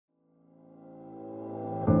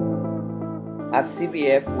At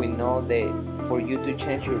CBF, we know that for you to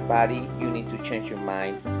change your body, you need to change your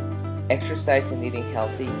mind. Exercise and eating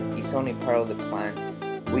healthy is only part of the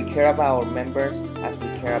plan. We care about our members as we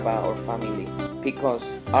care about our family, because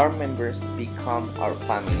our members become our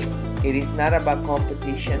family. It is not about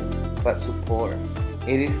competition, but support.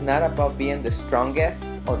 It is not about being the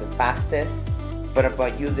strongest or the fastest, but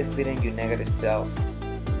about you defeating your negative self.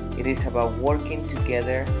 It is about working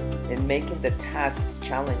together and making the task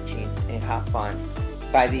challenging and have fun.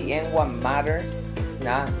 By the end, what matters is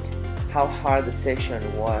not how hard the session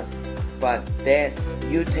was, but that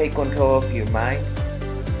you take control of your mind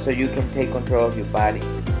so you can take control of your body.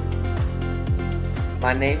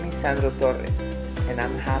 My name is Sandro Torres, and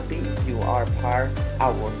I'm happy you are part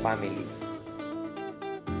of our family.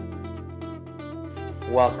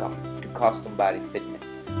 Welcome to Custom Body Fitness.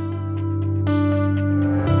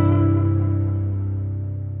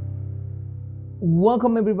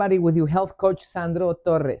 Welcome everybody, with your health coach Sandro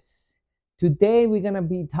Torres. Today we're going to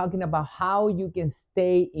be talking about how you can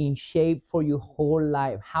stay in shape for your whole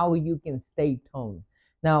life, how you can stay toned.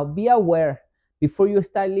 Now be aware, before you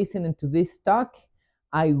start listening to this talk,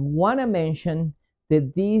 I want to mention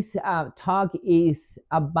that this talk is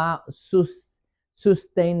about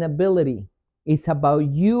sustainability. It's about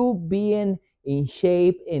you being in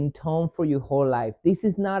shape and toned for your whole life. This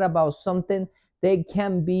is not about something that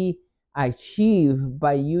can be achieved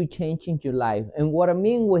by you changing your life. And what I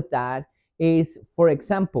mean with that is, for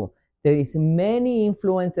example, there is many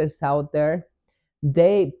influencers out there.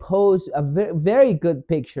 They post very good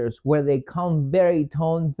pictures where they come very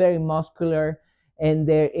toned, very muscular, and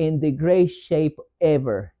they're in the greatest shape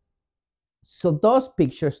ever. So those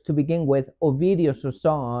pictures, to begin with, or videos or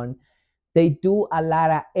so on, they do a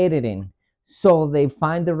lot of editing. So they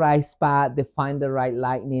find the right spot, they find the right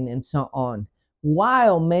lighting, and so on.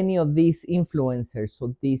 While many of these influencers,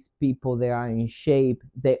 so these people, they are in shape,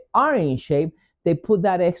 they put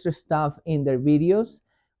that extra stuff in their videos.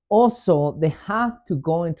 Also, they have to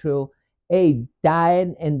go into a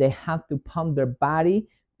diet and they have to pump their body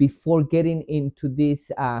before getting into these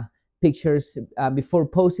pictures, before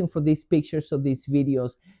posting for these pictures or these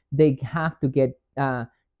videos. They have to get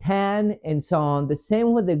tan and so on. The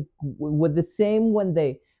same with the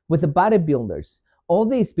bodybuilders. All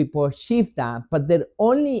these people achieve that, but they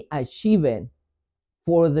only achieve it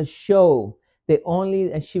for the show. They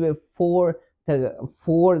only achieve it for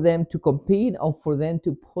them to compete or for them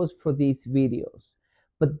to post for these videos.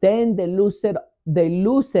 But then they lose it.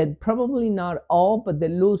 Probably not all, but they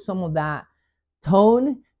lose some of that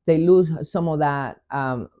tone. They lose some of that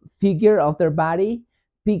figure of their body,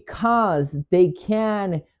 because they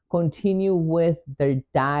can continue with their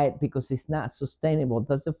diet because it's not sustainable.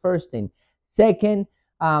 That's the first thing. Second,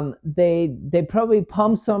 they probably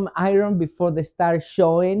pump some iron before they start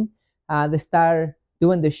showing. They start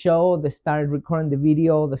doing the show, they start recording the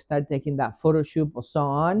video, they start taking that photo shoot or so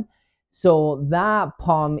on. So that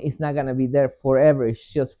pump is not going to be there forever. It's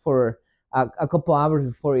just for a couple hours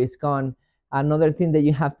before it's gone. Another thing that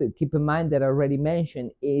you have to keep in mind that I already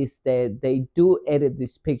mentioned is that they do edit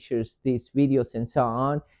these pictures, these videos, and so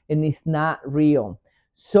on, and it's not real.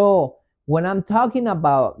 So when I'm talking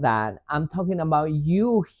about that, I'm talking about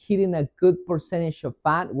you hitting a good percentage of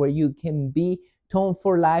fat where you can be toned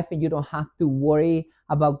for life and you don't have to worry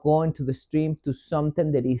about going to the extreme to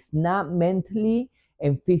something that is not mentally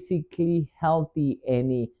and physically healthy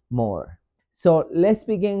anymore. So let's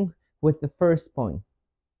begin with the first point.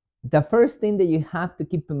 The first thing that you have to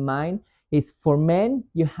keep in mind is, for men,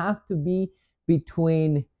 you have to be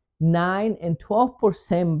between 9 and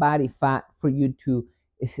 12% body fat for you to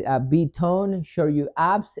be toned, show your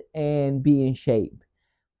abs, and be in shape.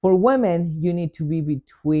 For women, you need to be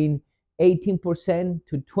between 18%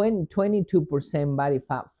 to 22% body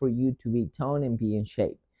fat for you to be toned and be in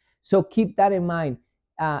shape. So keep that in mind.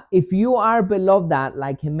 If you are below that,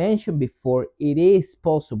 like I mentioned before, it is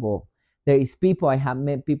possible. There is people, I have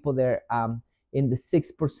met people there in the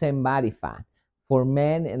 6% body fat for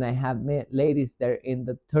men, and I have met ladies there in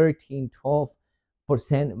the 13-12%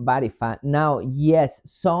 body fat. Now, yes,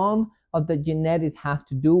 some of the genetics have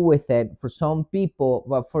to do with it for some people,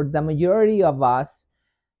 but for the majority of us,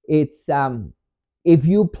 it's if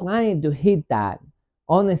you planning to hit that,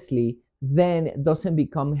 honestly, then it doesn't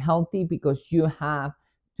become healthy because you have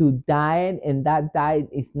to diet, and that diet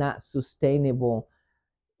is not sustainable.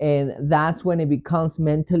 And that's when it becomes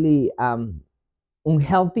mentally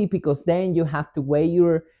unhealthy, because then you have to weigh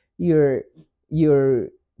your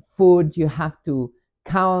food, you have to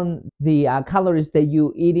count the calories that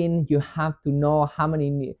you eating, you have to know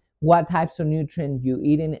what types of nutrients you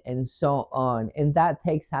eating, and so on. And that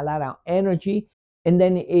takes a lot of energy. And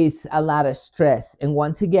then it's a lot of stress. And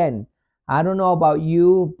once again, I don't know about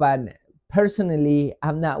you, but personally,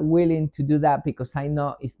 I'm not willing to do that because I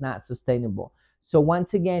know it's not sustainable. So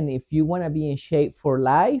once again, if you want to be in shape for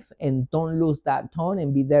life and don't lose that tone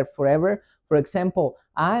and be there forever, for example,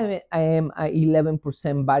 I am at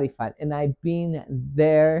 11% body fat, and I've been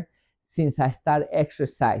there since I started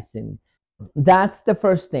exercising. That's the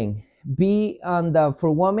first thing. Be on the,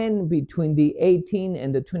 for women, between the 18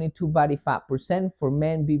 and the 22 body fat percent. For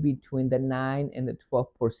men, be between the 9 and the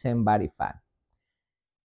 12% body fat.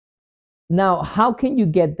 Now, how can you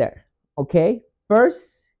get there? Okay, first,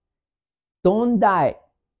 don't diet.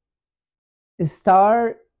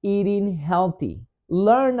 Start eating healthy.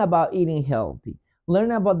 Learn about eating healthy.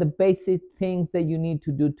 Learn about the basic things that you need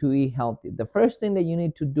to do to eat healthy. The first thing that you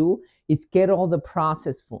need to do is get all the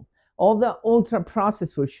processed food. All the ultra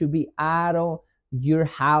processed food should be out of your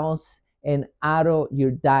house and out of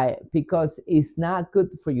your diet because it's not good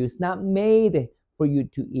for you. It's not made for you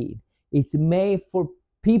to eat. It's made for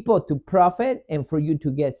people to profit and for you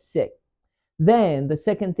to get sick. Then the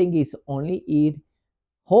second thing is only eat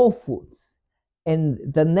whole foods. And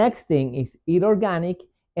the next thing is eat organic.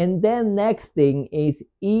 And then next thing is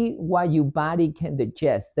eat what your body can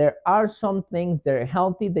digest. There are some things that are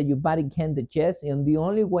healthy that your body can digest. And the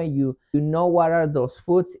only way you know what are those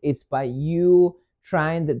foods is by you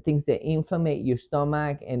trying the things that inflammate your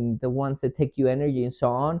stomach and the ones that take you energy and so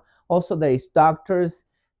on. Also, there is doctors,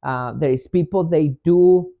 there is people, they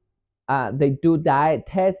do diet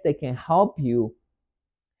tests that can help you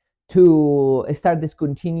to start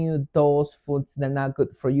discontinue those foods that are not good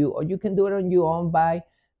for you, or you can do it on your own by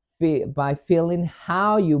feeling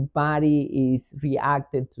how your body is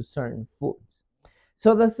reacting to certain foods.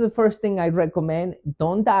 So that's the first thing I recommend.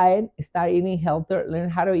 Don't diet, start eating healthier, learn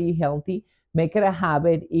how to eat healthy, make it a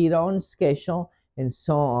habit, eat on schedule, and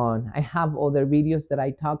so on. I have other videos that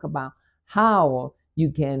I talk about how you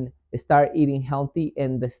can start eating healthy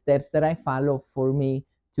and the steps that I follow for me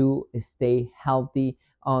to stay healthy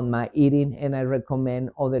on my eating, and I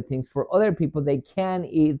recommend other things for other people. They can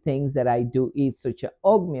eat things that I do eat, such as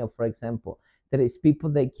oatmeal, for example. There is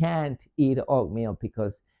people that can't eat oatmeal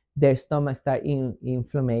because their stomachs start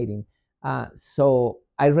inflamming. So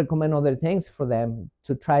I recommend other things for them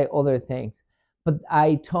to try other things. But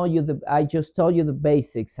I just told you the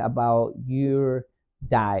basics about your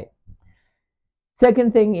diet.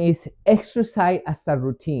 Second thing is exercise as a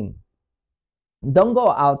routine. Don't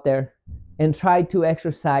go out there and try to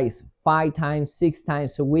exercise 5 times, 6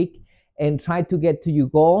 times a week and try to get to your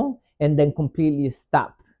goal and then completely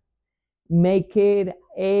stop. Make it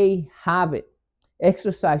a habit.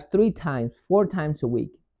 Exercise 3 times, 4 times a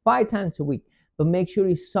week, 5 times a week, but make sure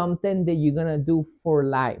it's something that you're gonna do for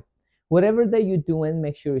life. Whatever that you're doing,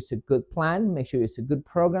 make sure it's a good plan, make sure it's a good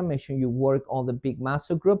program, make sure you work all the big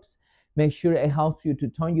muscle groups, make sure it helps you to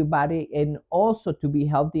tone your body and also to be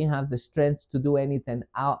healthy and have the strength to do anything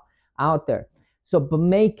out there. So, but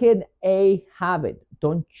make it a habit.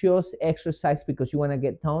 Don't just exercise because you want to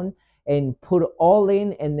get toned and put all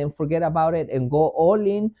in and then forget about it and go all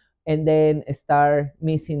in and then start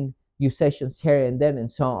missing your sessions here and then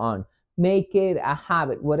and so on. Make it a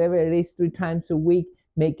habit. Whatever it is, 3 times a week,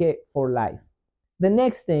 make it for life. The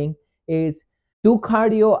next thing is do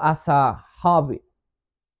cardio as a hobby.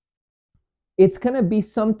 It's going to be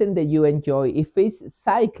something that you enjoy. If it's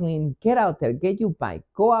cycling, get out there, get your bike,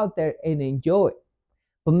 go out there and enjoy it.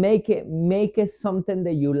 But make it something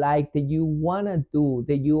that you like, that you want to do,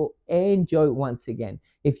 that you enjoy. Once again,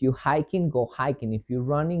 if you're hiking, go hiking. If you're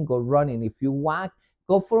running, go running. If you walk,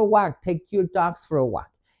 go for a walk. Take your dogs for a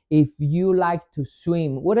walk. If you like to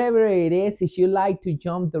swim, whatever it is, if you like to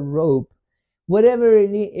jump the rope, whatever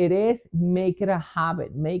it is, make it a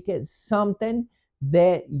habit. Make it something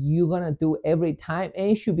that you're gonna do every time,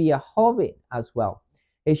 and it should be a hobby as well.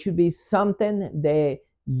 It should be something that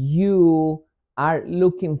you are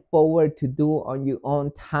looking forward to do on your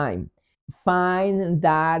own time. Find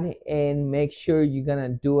that and make sure you're gonna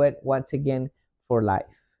do it once again for life.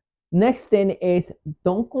 Next thing is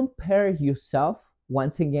don't compare yourself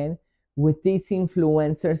once again with these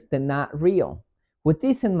influencers that are not real. With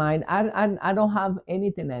this in mind, I don't have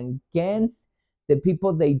anything against the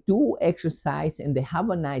people. They do exercise and they have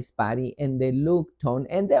a nice body and they look toned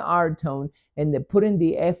and they are toned and they put in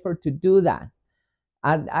the effort to do that.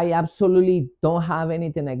 I absolutely don't have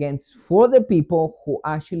anything against for the people who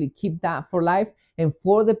actually keep that for life and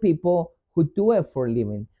for the people who do it for a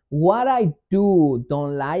living. What I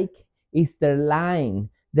don't like is their lying.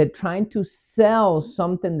 They're trying to sell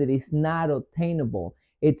something that is not obtainable.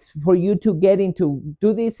 It's for you to get into,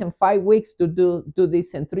 do this in 5 weeks, to do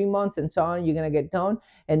this in 3 months and so on. You're going to get done.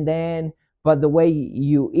 And then But the way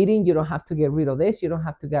you eating, you don't have to get rid of this, you don't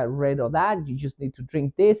have to get rid of that, you just need to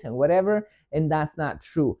drink this and whatever. And that's not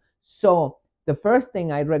true. So the first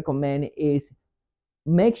thing I recommend is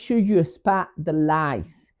make sure you spot the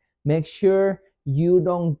lies. Make sure you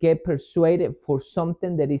don't get persuaded for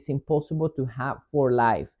something that is impossible to have for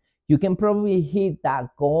life. You can probably hit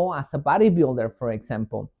that goal as a bodybuilder, for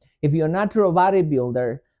example. If you're a natural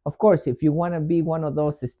bodybuilder, of course, if you want to be one of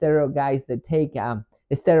those steroid guys that take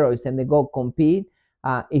steroids and they go compete,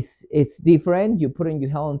 it's different. You're putting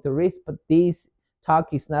your health into risk. But this talk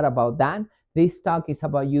is not about that. This talk is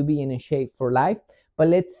about you being in shape for life. But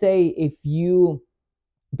let's say if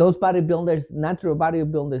those bodybuilders, natural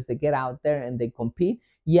bodybuilders that get out there and they compete,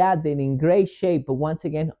 yeah, they're in great shape, but once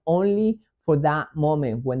again, only for that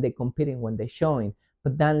moment when they're competing, when they're showing.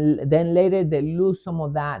 But then later they lose some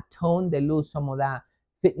of that tone, they lose some of that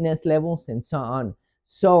fitness levels and so on.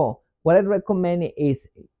 So what I recommend is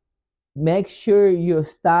make sure you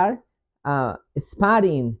start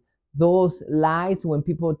spotting those lies when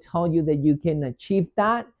people tell you that you can achieve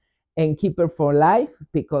that and keep it for life,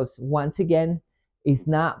 because once again, it's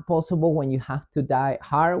not possible when you have to diet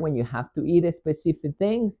hard, when you have to eat specific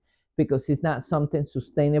things, because it's not something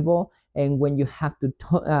sustainable. And when you have to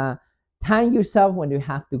time yourself, when you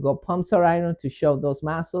have to go pump some iron to show those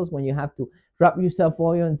muscles, when you have to rub yourself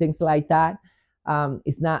oil and things like that,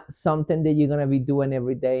 it's not something that you're going to be doing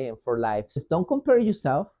every day and for life. Just don't compare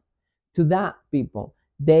yourself to that people.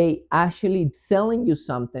 They actually selling you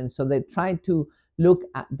something, so they try to look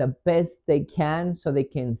at the best they can so they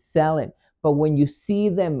can sell it. But when you see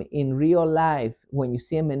them in real life, when you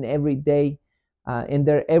see them in their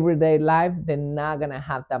everyday life, they're not gonna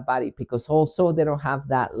have that body, because also they don't have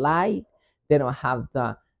that light, they don't have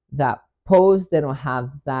that pose, they don't have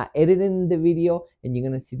that editing in the video, and you're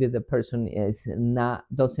gonna see that the person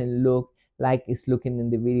doesn't look like it's looking in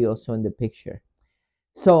the video, so in the picture.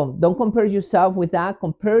 So don't compare yourself with that.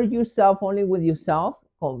 Compare yourself only with yourself.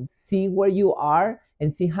 See where you are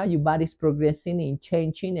and see how your body's progressing and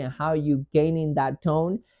changing, and how you gaining that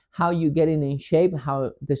tone, how you getting in shape,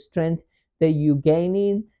 how the strength that you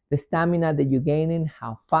gaining, the stamina that you're gaining,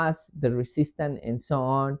 how fast, the resistance, and so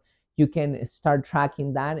on. You can start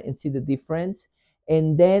tracking that and see the difference.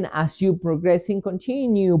 And then as you progressing,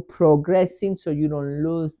 continue progressing so you don't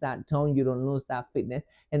lose that tone, you don't lose that fitness,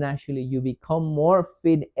 and actually you become more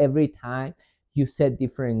fit every time you set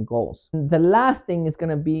different goals. The last thing is going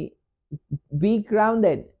to be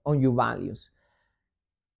grounded on your values.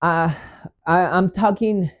 I'm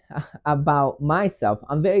talking about myself.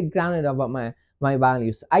 I'm very grounded about my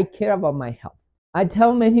values. I care about my health. I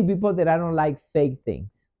tell many people that I don't like fake things.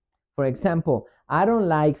 For example, I don't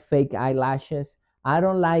like fake eyelashes. I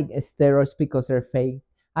don't like steroids because they're fake.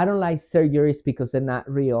 I don't like surgeries because they're not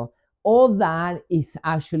real. All that is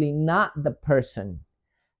actually not the person.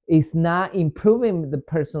 It's not improving the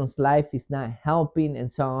person's life. It's not helping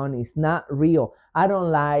and so on. It's not real. I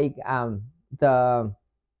don't like the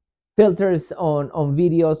filters on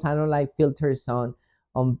videos. I don't like filters on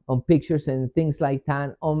pictures and things like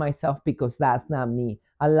that on myself, because that's not me.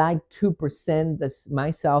 I like to present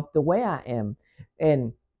myself the way I am.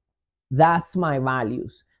 And that's my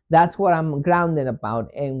values. That's what I'm grounded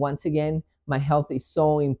about. And once again, my health is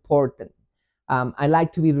so important. I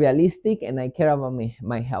like to be realistic, and I care about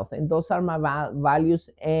my health. And those are my values,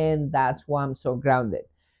 and that's why I'm so grounded.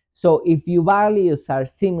 So if your values are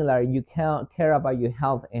similar, you care about your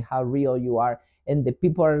health and how real you are, and the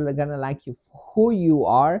people are going to like you for who you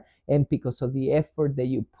are, and because of the effort that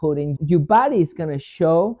you put in, your body is going to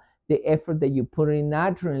show the effort that you put in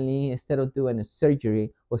naturally, instead of doing a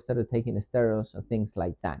surgery or instead of taking steroids or things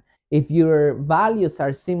like that. If your values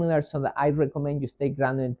are similar, so that I recommend you stay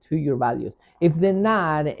grounded to your values. If they're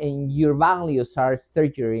not, and your values are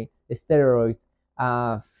surgery, steroids,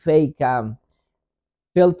 fake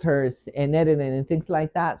filters and editing and things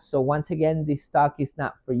like that, so once again, this talk is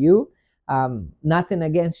not for you. Nothing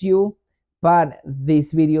against you, but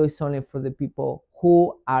this video is only for the people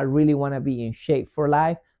who are really want to be in shape for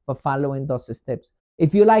life, but following those steps.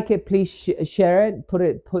 If you like it, please share it,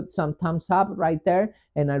 put some thumbs up right there,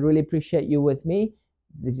 and I really appreciate you with me.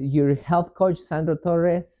 Your health coach, Sandro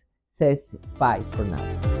Torres, says bye for now.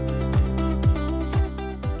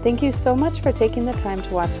 Thank you so much for taking the time to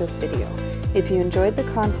watch this video. If you enjoyed the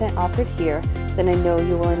content offered here, then I know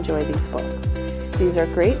you will enjoy these books. These are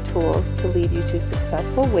great tools to lead you to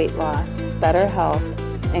successful weight loss, better health,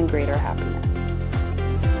 and greater happiness.